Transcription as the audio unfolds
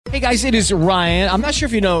Hey guys, it is Ryan. I'm not sure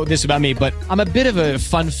if you know this about me, but I'm a bit of a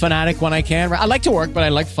fun fanatic when I can. I like to work, but I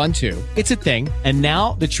like fun too. It's a thing. And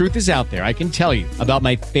now the truth is out there. I can tell you about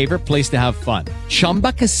my favorite place to have fun.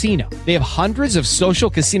 Chumba Casino. They have hundreds of social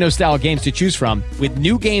casino style games to choose from with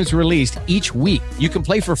new games released each week. You can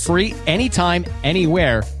play for free anytime,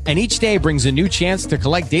 anywhere. And each day brings a new chance to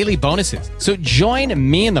collect daily bonuses. So join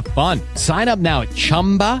me in the fun. Sign up now at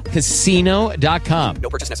ChumbaCasino.com. No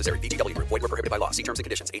purchase necessary. VGW. Void where prohibited by law. See terms and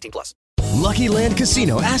conditions. 18+. Lucky Land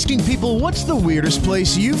Casino, asking people, what's the weirdest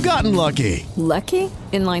place you've gotten lucky? Lucky?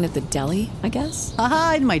 In line at the deli, I guess?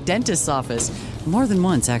 Aha, in my dentist's office. More than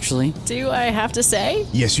once, actually. Do I have to say?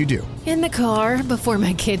 Yes, you do. In the car before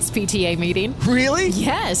my kids' PTA meeting. Really?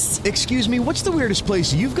 Yes. Excuse me, what's the weirdest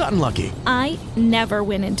place you've gotten lucky? I never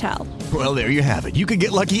win and tell. Well, there you have it. You can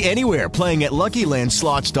get lucky anywhere, playing at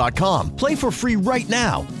LuckyLandSlots.com. Play for free right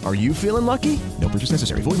now. Are you feeling lucky? No purchase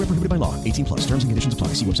necessary. Void where prohibited by law. 18+. Terms and conditions apply.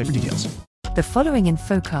 See website for details. The following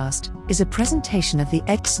infocast is a presentation of the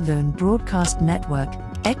X-Zone Broadcast Network,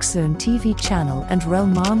 X-Zone TV channel and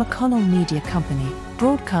Relmar McConnell Media Company,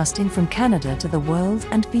 broadcasting from Canada to the world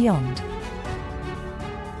and beyond.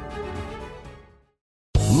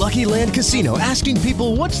 Lucky Land Casino, asking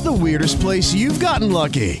people, what's the weirdest place you've gotten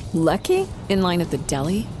lucky? Lucky? In line at the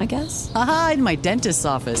deli, I guess? Aha, in my dentist's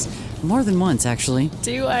office. More than once, actually.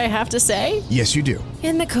 Do I have to say? Yes, you do.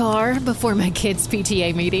 In the car before my kids'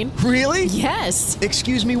 PTA meeting. Really? Yes.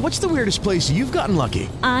 Excuse me, what's the weirdest place you've gotten lucky?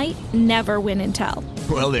 I never win and tell.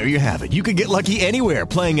 Well, there you have it. You can get lucky anywhere,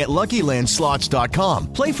 playing at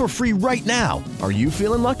LuckyLandSlots.com. Play for free right now. Are you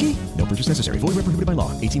feeling lucky? No purchase necessary. Void where prohibited by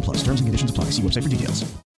law. 18+. Terms and conditions apply. See website for details.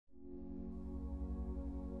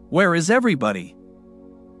 Where is everybody?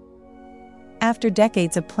 After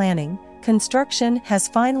decades of planning, construction has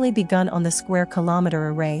finally begun on the Square Kilometer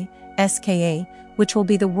Array, SKA, which will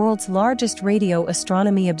be the world's largest radio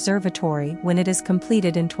astronomy observatory when it is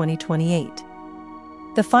completed in 2028.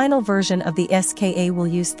 The final version of the SKA will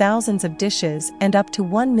use thousands of dishes and up to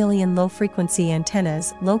 1 million low-frequency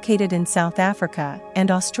antennas located in South Africa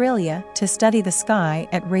and Australia to study the sky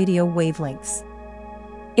at radio wavelengths.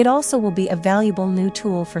 It also will be a valuable new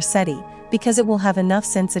tool for SETI because it will have enough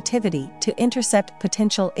sensitivity to intercept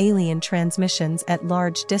potential alien transmissions at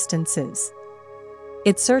large distances.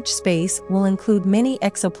 Its search space will include many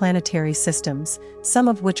exoplanetary systems, some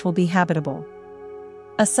of which will be habitable.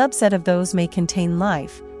 A subset of those may contain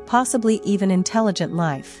life, possibly even intelligent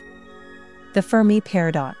life. The Fermi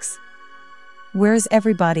Paradox. Where's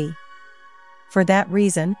everybody? For that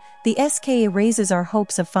reason, the SKA raises our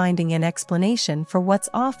hopes of finding an explanation for what's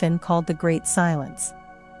often called the Great Silence.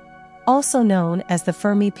 Also known as the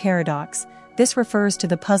Fermi Paradox, this refers to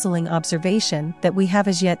the puzzling observation that we have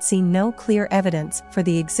as yet seen no clear evidence for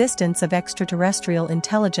the existence of extraterrestrial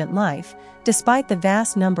intelligent life, despite the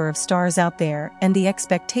vast number of stars out there and the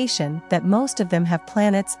expectation that most of them have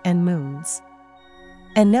planets and moons.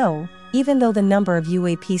 And no, even though the number of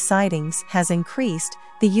UAP sightings has increased,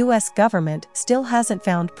 the US government still hasn't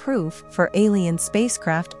found proof for alien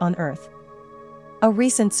spacecraft on Earth. A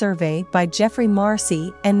recent survey by Jeffrey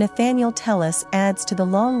Marcy and Nathaniel Tellis adds to the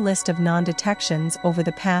long list of non-detections over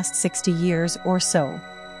the past 60 years or so.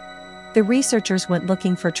 The researchers went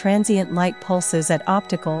looking for transient light pulses at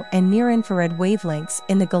optical and near-infrared wavelengths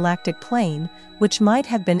in the galactic plane, which might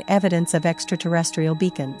have been evidence of extraterrestrial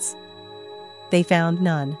beacons. They found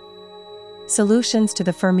none. Solutions to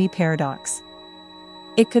the Fermi Paradox.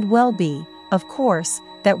 It could well be, of course,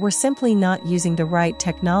 that we're simply not using the right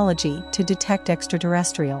technology to detect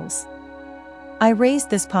extraterrestrials. I raised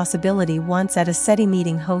this possibility once at a SETI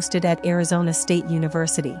meeting hosted at Arizona State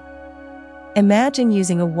University. Imagine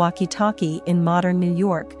using a walkie-talkie in modern New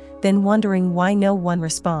York, then wondering why no one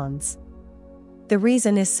responds. The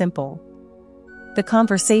reason is simple. The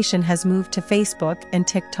conversation has moved to Facebook and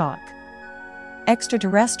TikTok.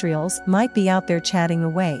 Extraterrestrials might be out there chatting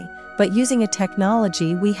away, but using a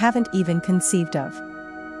technology we haven't even conceived of.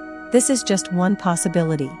 This is just one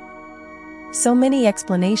possibility. So many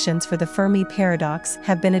explanations for the Fermi Paradox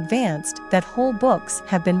have been advanced that whole books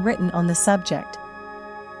have been written on the subject.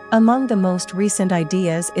 Among the most recent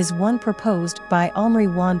ideas is one proposed by Omri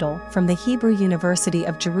Wandel from the Hebrew University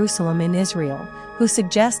of Jerusalem in Israel, who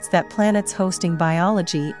suggests that planets hosting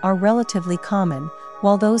biology are relatively common,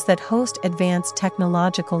 while those that host advanced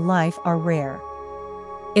technological life are rare.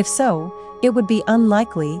 If so, it would be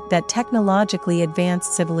unlikely that technologically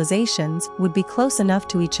advanced civilizations would be close enough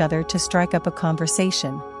to each other to strike up a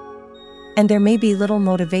conversation. And there may be little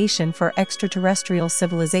motivation for extraterrestrial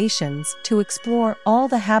civilizations to explore all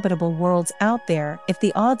the habitable worlds out there if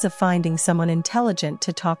the odds of finding someone intelligent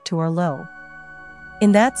to talk to are low.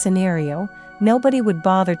 In that scenario, Nobody would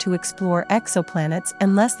bother to explore exoplanets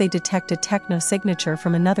unless they detect a techno-signature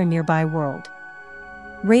from another nearby world.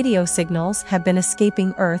 Radio signals have been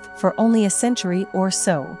escaping Earth for only a century or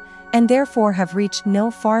so, and therefore have reached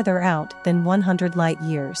no farther out than 100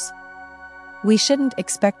 light-years. We shouldn't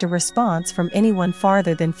expect a response from anyone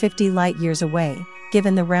farther than 50 light-years away,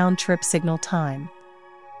 given the round-trip signal time.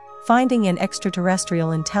 Finding an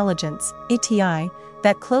extraterrestrial intelligence, ETI,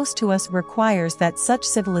 that close to us requires that such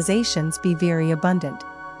civilizations be very abundant.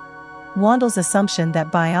 Wandle's assumption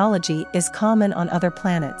that biology is common on other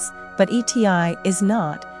planets, but ETI is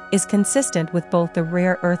not, is consistent with both the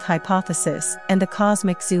rare Earth hypothesis and the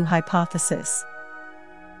cosmic zoo hypothesis.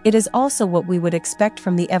 It is also what we would expect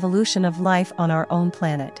from the evolution of life on our own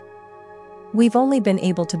planet. We've only been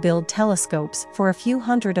able to build telescopes for a few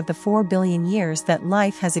hundred of the 4 billion years that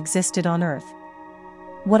life has existed on Earth.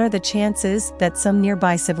 What are the chances that some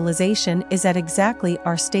nearby civilization is at exactly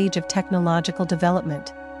our stage of technological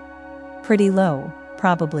development? Pretty low,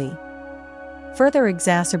 probably. Further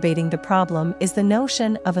exacerbating the problem is the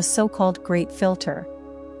notion of a so-called Great Filter.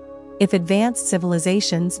 If advanced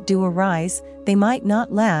civilizations do arise, they might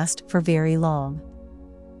not last for very long.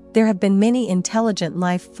 There have been many intelligent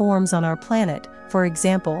life forms on our planet, for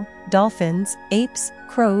example, dolphins, apes,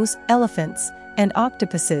 crows, elephants, and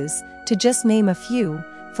octopuses, to just name a few,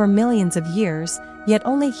 for millions of years, yet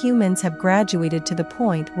only humans have graduated to the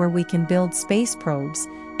point where we can build space probes,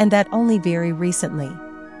 and that only very recently.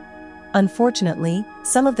 Unfortunately,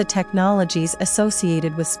 some of the technologies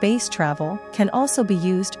associated with space travel can also be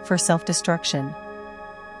used for self-destruction.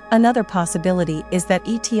 Another possibility is that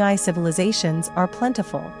ETI civilizations are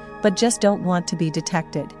plentiful, but just don't want to be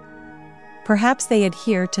detected. Perhaps they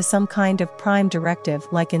adhere to some kind of prime directive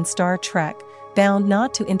like in Star Trek, bound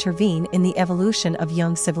not to intervene in the evolution of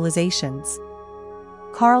young civilizations.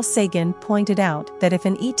 Carl Sagan pointed out that if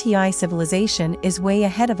an ETI civilization is way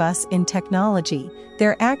ahead of us in technology,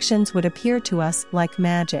 their actions would appear to us like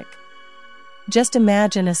magic. Just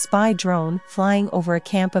imagine a spy drone flying over a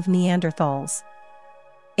camp of Neanderthals.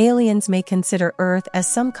 Aliens may consider Earth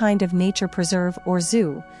as some kind of nature preserve or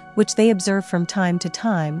zoo, which they observe from time to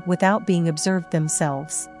time without being observed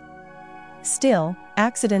themselves. Still,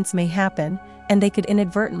 accidents may happen, and they could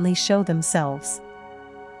inadvertently show themselves.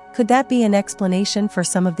 Could that be an explanation for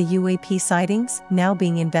some of the UAP sightings now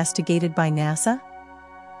being investigated by NASA?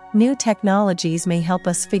 New technologies may help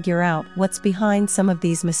us figure out what's behind some of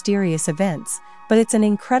these mysterious events, but it's an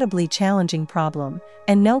incredibly challenging problem,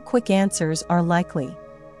 and no quick answers are likely.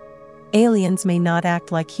 Aliens may not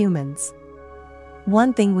act like humans.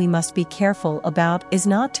 One thing we must be careful about is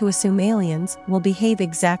not to assume aliens will behave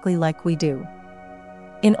exactly like we do.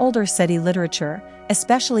 In older SETI literature,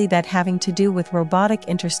 especially that having to do with robotic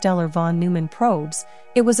interstellar von Neumann probes,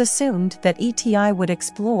 it was assumed that ETI would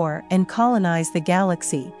explore and colonize the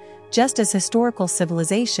galaxy, just as historical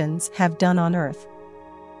civilizations have done on Earth.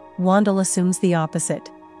 Wandle assumes the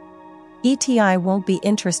opposite. ETI won't be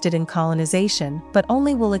interested in colonization, but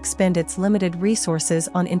only will expend its limited resources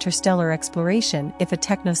on interstellar exploration if a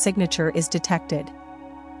techno-signature is detected.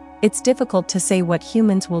 It's difficult to say what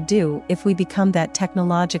humans will do if we become that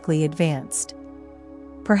technologically advanced.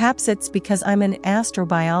 Perhaps it's because I'm an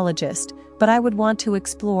astrobiologist, but I would want to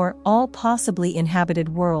explore all possibly inhabited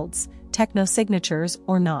worlds, techno-signatures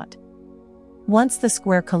or not. Once the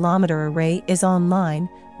Square Kilometer Array is online,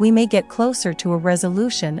 we may get closer to a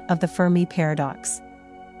resolution of the Fermi Paradox.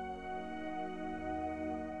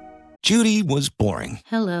 Judy was boring.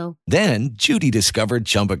 Hello. Then Judy discovered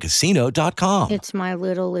ChumbaCasino.com. It's my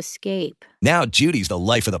little escape. Now Judy's the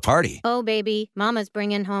life of the party. Oh, baby, mama's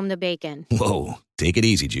bringing home the bacon. Whoa, take it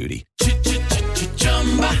easy, Judy.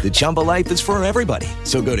 The Chumba life is for everybody.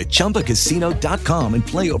 So go to ChumbaCasino.com and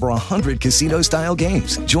play over 100 casino-style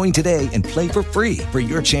games. Join today and play for free for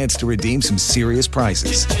your chance to redeem some serious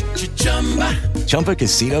prizes.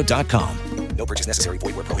 ChumbaCasino.com. No purchase necessary.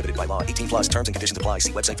 Void where prohibited by law. 18+ terms and conditions apply.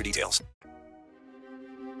 See website for details.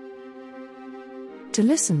 To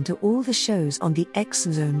listen to all the shows on the X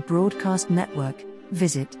Zone Broadcast Network,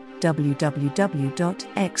 visit www.xzbn.net.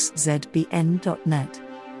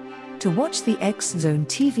 To watch the X Zone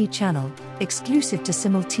TV channel, exclusive to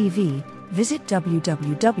Simul TV, visit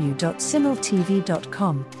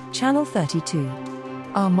www.simultv.com, channel 32.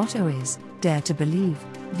 Our motto is, Dare to Believe,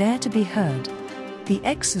 Dare to Be Heard. The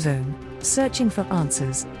X Zone, searching for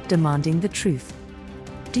answers, demanding the truth.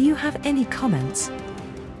 Do you have any comments?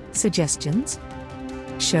 Suggestions?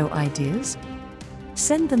 Show ideas?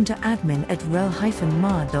 Send them to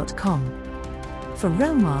admin@rel-mar.com. For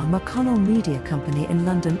Relmar McConnell Media Company in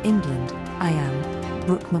London, England, I am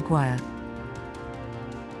Brooke Maguire.